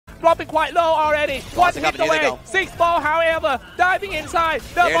dropping quite low already. One hit away. 6 ball, however, diving inside.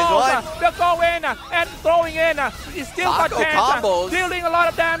 The balls, the go in and throwing in. He's still got chance. Dealing a lot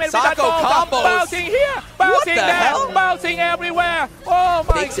of damage with that ball. Bouncing here, bouncing there, bouncing everywhere. Oh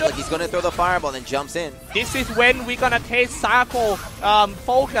my god. Like he's going to throw the fireball and jumps in. This is when we're going to taste Sako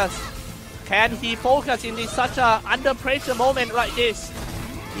focus. Can he focus in such a under pressure moment like this?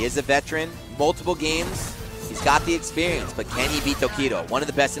 He is a veteran, multiple games. He's got the experience, but can he beat Tokido? One of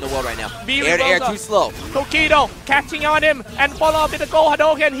the best in the world right now. Air to air, too slow. Tokido catching on him and follow up with the Go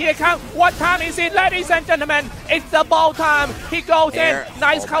Hadouken. Here comes. What time is it, ladies and gentlemen? It's the ball time. He goes in.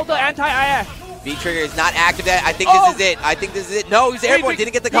 Nice counter anti-air. V-trigger is not active yet. I think this is it. I think this is it. No, he's airborne.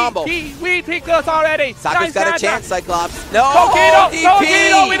 Didn't get the combo. V-triggers already. Sako's got a chance, Cyclops. No,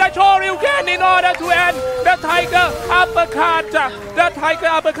 Tokido with a Choryuken in order to end the Tiger Uppercut. The Tiger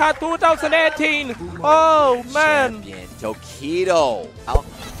Uppercut 2018. Oh, man. Tokido.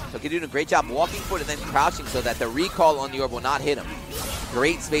 Tokido doing a great job walking forward and then crouching so that the recall on the orb will not hit him.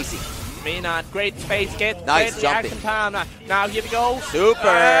 Great spacing. Great space, nice great reaction time. Now here we go. Super.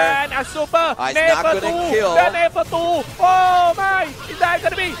 And a super. It's not going to kill. Oh my, is that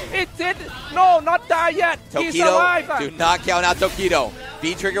going to be? It's it. No, not die yet. He's alive. Do not count out Tokido.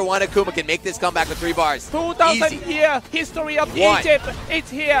 V-Trigger 1 Akuma can make this comeback with 3 bars. 2000 year history of Egypt.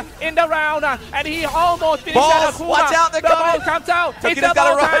 It's here in the round. And he almost finished that Akuma. Watch out, the ball comes out. Tokido's it's the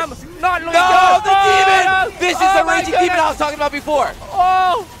ball time. Not looking good. The demon. This is the raging demon I was talking about before.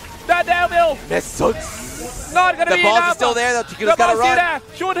 Oh. The devil! Not gonna the be balls enough. Are still there. The Tokido's gotta run. There.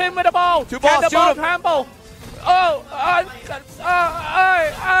 Shoot him with the ball. 2 balls. Can the ball trample? Oh!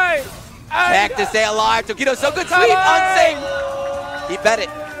 Back to stay alive. Tokido, so good sweep. Unsafe. He bet it.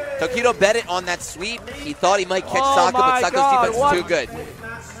 Tokido bet it on that sweep. He thought he might catch Sako, but Sako's defense is too good.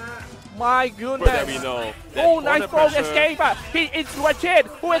 My goodness. Oh, nice strong escape. It's Rachid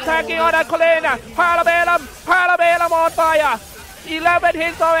who is attacking on that Colena. Parabellum on fire. 11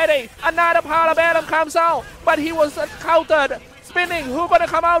 hits already. Another Parabellum comes out, but he was countered. Spinning. Who's gonna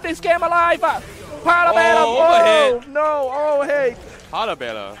come out this game alive? Parabellum. Oh no. Oh hey.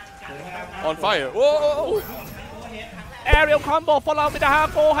 Parabellum on fire. Whoa. Aerial combo followed with the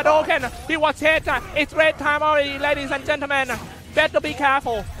half-full Hadouken. He was hit. It's red time already, ladies and gentlemen. Better be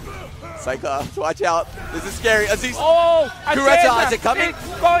careful. Cyclops, watch out. This is scary. Aziz. Oh, Curator, is it coming?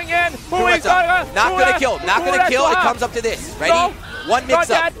 It's going in. Who is going? Not going to kill. Not going to kill. It comes up to this. Ready? No, one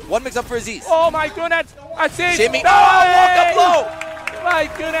mix up. One mix up for Aziz. Oh my goodness. Aziz. Shimmy. No, walk up low. My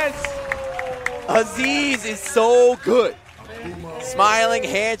goodness. Aziz is so good. Smiling,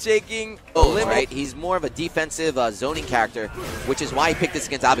 handshaking. Oh, right. He's more of a defensive zoning character, which is why he picked this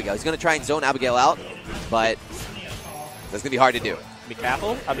against Abigail. He's going to try and zone Abigail out, but that's going to be hard to do. Be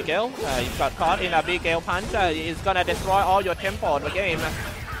careful, Abigail. You got caught in Abigail punch. It's gonna destroy all your tempo in the game.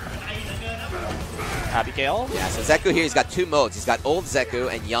 Abigail. Yeah, so Zeku here, he's got 2 modes. He's got old Zeku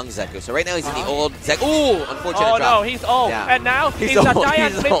and young Zeku. So right now he's in the old Zeku. Ooh, unfortunate drop. Oh no, he's old. Yeah. And now he's a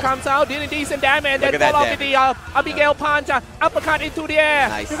giant flip comes out, dealing decent damage. Then follow with the Abigail punch, uppercut into the air.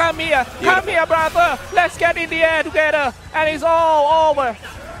 Nice. Come here, come here, brother. Let's get in the air together. And it's all over.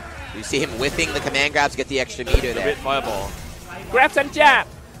 You see him whipping the command grabs, get the extra meter there. A bit fireball. Grabs and jab.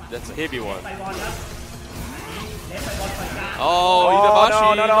 That's a heavy one. Oh,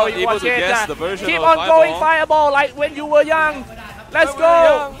 no, not able to guess the version Keep of on fireball. going fireball like when you were young. Let's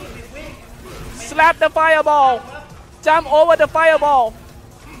go. Slap the fireball. Jump over the fireball.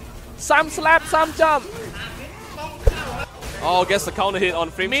 Some slap, some jump. Oh, gets the counter hit on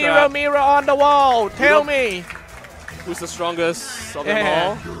frame trap. Mirror on the wall. Tell me. Who's the strongest of them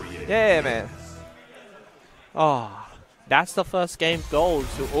all? Yeah, man. Oh. That's the first game goal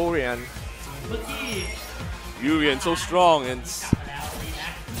to Orion. Urian so strong and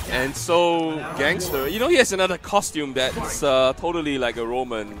so gangster. You know, he has another costume that's totally like a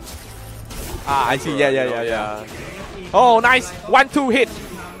Roman. I see. Yeah. Oh, nice 1-2 hit.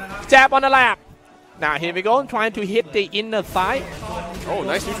 Jab on the lap. Now here we go, trying to hit the inner thigh. Oh,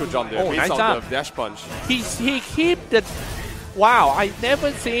 nice neutral jump there. Oh, nice jump. The dash punch. He keep the. Wow, I've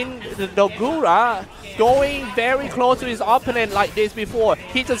never seen the Dogura going very close to his opponent like this before.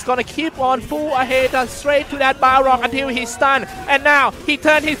 He's just gonna keep on full ahead straight to that Balrog until he's stunned. And now he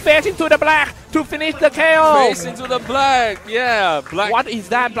turned his face into the black to finish the KO. Face into the black, yeah. Black. What is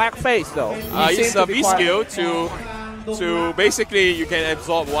that black face though? It's a V skill to basically you can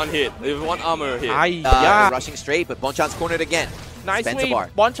absorb 1 hit, 1 armor hit. Rushing straight, but Bonchan's cornered again. Nice Spencer sweep. bar.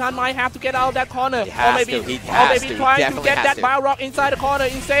 Bonchan might have to get out of that corner. He has to. He has to. trying to Definitely get has that to. Balrog inside the corner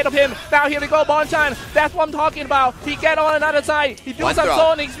instead of him. Now here we go, Bonchan. That's what I'm talking about. He get on another side. He do One some throw.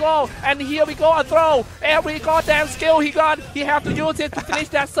 zoning throw. And here we go, a throw. Every goddamn skill he got, he have to use it to finish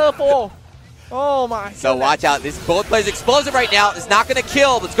that servo. Oh my. So watch out. This both players explosive right now. It's not going to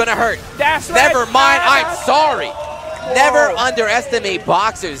kill, but it's going to hurt. That's right. Never mind. I'm sorry. Whoa. Never underestimate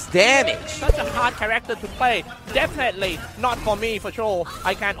Boxer's damage. Such a hard character to play. Definitely not for me for sure.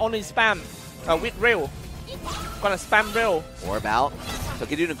 I can only spam with rail. Gonna spam rail. Orb out. So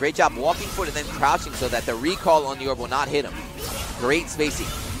he's doing a great job walking forward and then crouching so that the recall on the orb will not hit him. Great spacing.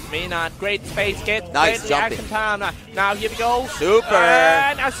 Maynard, great space get. Nice great jumping. reaction time. Now here we go. Super.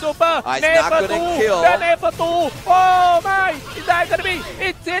 And a super. It's not gonna kill. Never two. Oh my. Is that gonna be?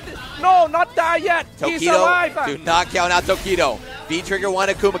 It's it. No, not die yet. He survived. Tokido, do not count out Tokido. V-Trigger 1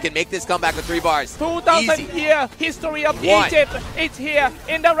 Akuma can make this comeback with 3 bars. 2000 Easy. year history of 1. Egypt. It's here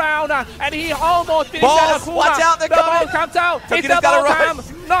in the round. And he almost finished Balls, that Akuma. watch out, they're the coming. ball comes out. Tokido's It's the gotta ball run.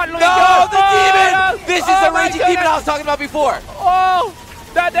 time. Not looking No, good. the demon! Oh, This is oh the my raging demon goodness. I was talking about before. Oh,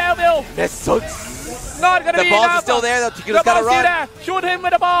 the devil. That's so... Not gonna The be balls enough. are still there though. Tokido's The got to ball's run. still there. Shoot him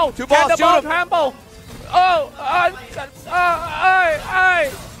with the ball. 2 balls, Can the shoot ball him. trample? Oh,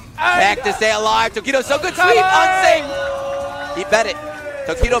 Back to stay alive. Tokido, so good Come sweep. on. Unsafe. He bet it.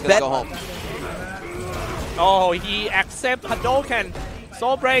 Tokido bet. Go home. Oh, he accepts Hadouken.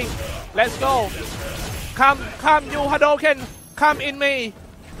 So brave. Let's go. Come, you Hadouken. Come in me.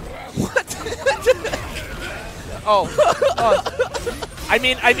 What? Oh. I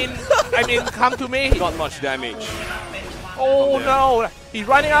mean, come to me. Not much damage. Oh no, he's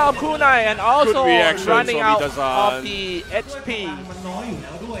running out of kunai and also Good reaction running from out Itazan. of the HP.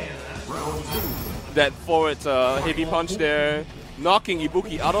 That forward heavy punch there, knocking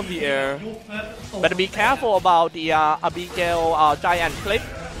Ibuki out of the air. But be careful about the Abigail giant flip.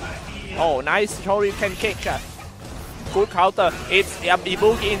 Oh, nice Shoryuken kick. Good counter. It's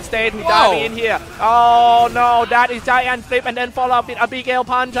Ibuki instead who diving in here. Oh no, that is giant flip and then follow up with Abigail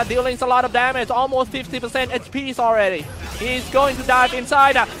punch, dealing a lot of damage. Almost 50% HPs already. He's going to dive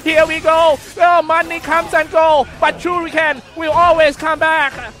inside. Here we go. Oh, money comes and go, but Shuriken will always come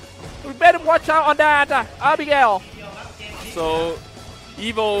back. We better watch out on that, Abigail. So,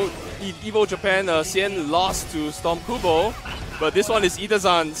 Evo Japan, Xian lost to Storm Kubo, but this one is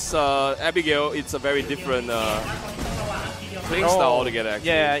Itazan's Abigail. It's a very different playing style altogether, actually.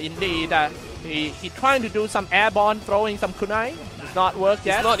 Yeah, indeed. He trying to do some airborne, throwing some kunai. It's not worked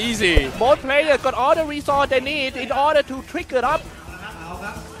yet. It's not easy. Both players got all the resource they need in order to trigger up.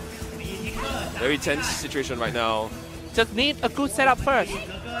 Very tense situation right now. Just need a good setup first.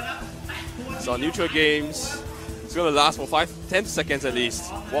 So neutral games, it's gonna last for 10 seconds at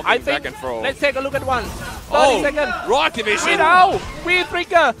least. I Walking think, back and forth. let's take a look at one. 30 Oh, seconds. raw activation. We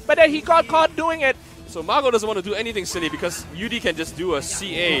trigger, but then he got caught doing it. So Margo doesn't want to do anything silly because Yudi can just do a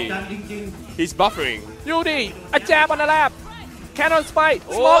CA. He's buffering. Yudi, a jab on the lap. Cannon spike,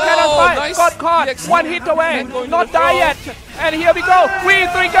 small Oh, cannon spike, nice. got caught, DX. 1 hit away, Going to not the die floor. yet. And here we go, we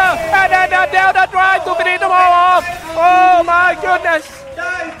trigger, and then the Delta drive to finish them all off. Oh my goodness.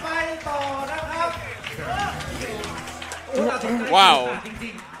 Wow.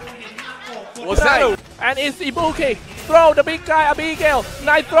 Was that a... And it's Ibuki, throw the big guy Abigail,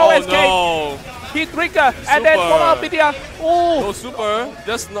 nice throw escape. no. He trigger, and then follow up with the, No super.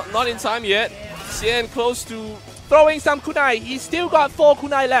 Just not in time yet. Xian close to... throwing some kunai. He still got 4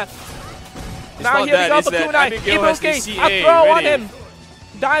 kunai left. It's Now not here that, we go it's for that kunai. Abigail has the Ibuki, CA a throw on ready. him.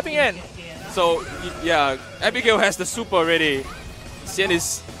 Diving in. So, yeah, Abigail has the super ready. Xian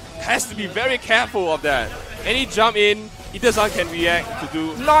has to be very careful of that. Any jump in, Itazan can react to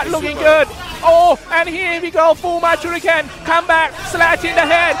do Not the looking super. good. Oh, and here we go. Full Shuriken. Come back. Slash in the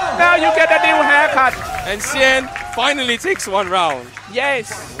head. Now you get a new haircut. And Xian finally takes 1 round.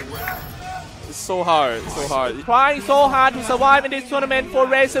 Yes. It's so hard, so hard. Trying so hard to survive in this tournament for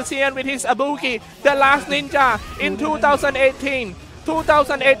Razor Xian with his Ibuki, the last ninja in 2018.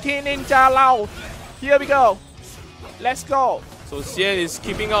 2018 Ninja Lao. Here we go. Let's go. So Xian is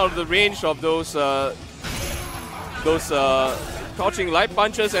keeping out of the range of those crouching light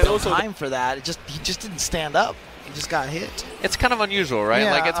punches and also time for that. He just didn't stand up. He just got hit. It's kind of unusual, right?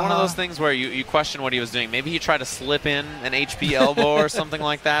 Yeah, Like, it's one of those things where you question what he was doing. Maybe he tried to slip in an HP elbow or something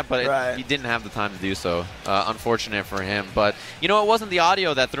like that, but Right. he didn't have the time to do so. Unfortunate for him. But, you know, it wasn't the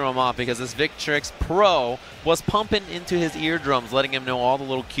audio that threw him off because this Victrix Pro was pumping into his eardrums, letting him know all the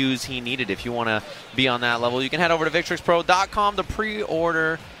little cues he needed. If you want to be on that level, you can head over to VictrixPro.com to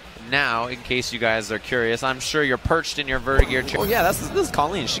pre-order now, in case you guys are curious. I'm sure you're perched in your Vertigear chair. Oh yeah, this is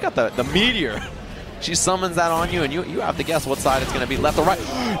Colleen. She got the meteor. She summons that on you, and you have to guess what side it's going to be, left or right.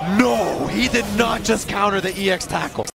 No, he did not just counter the EX tackle.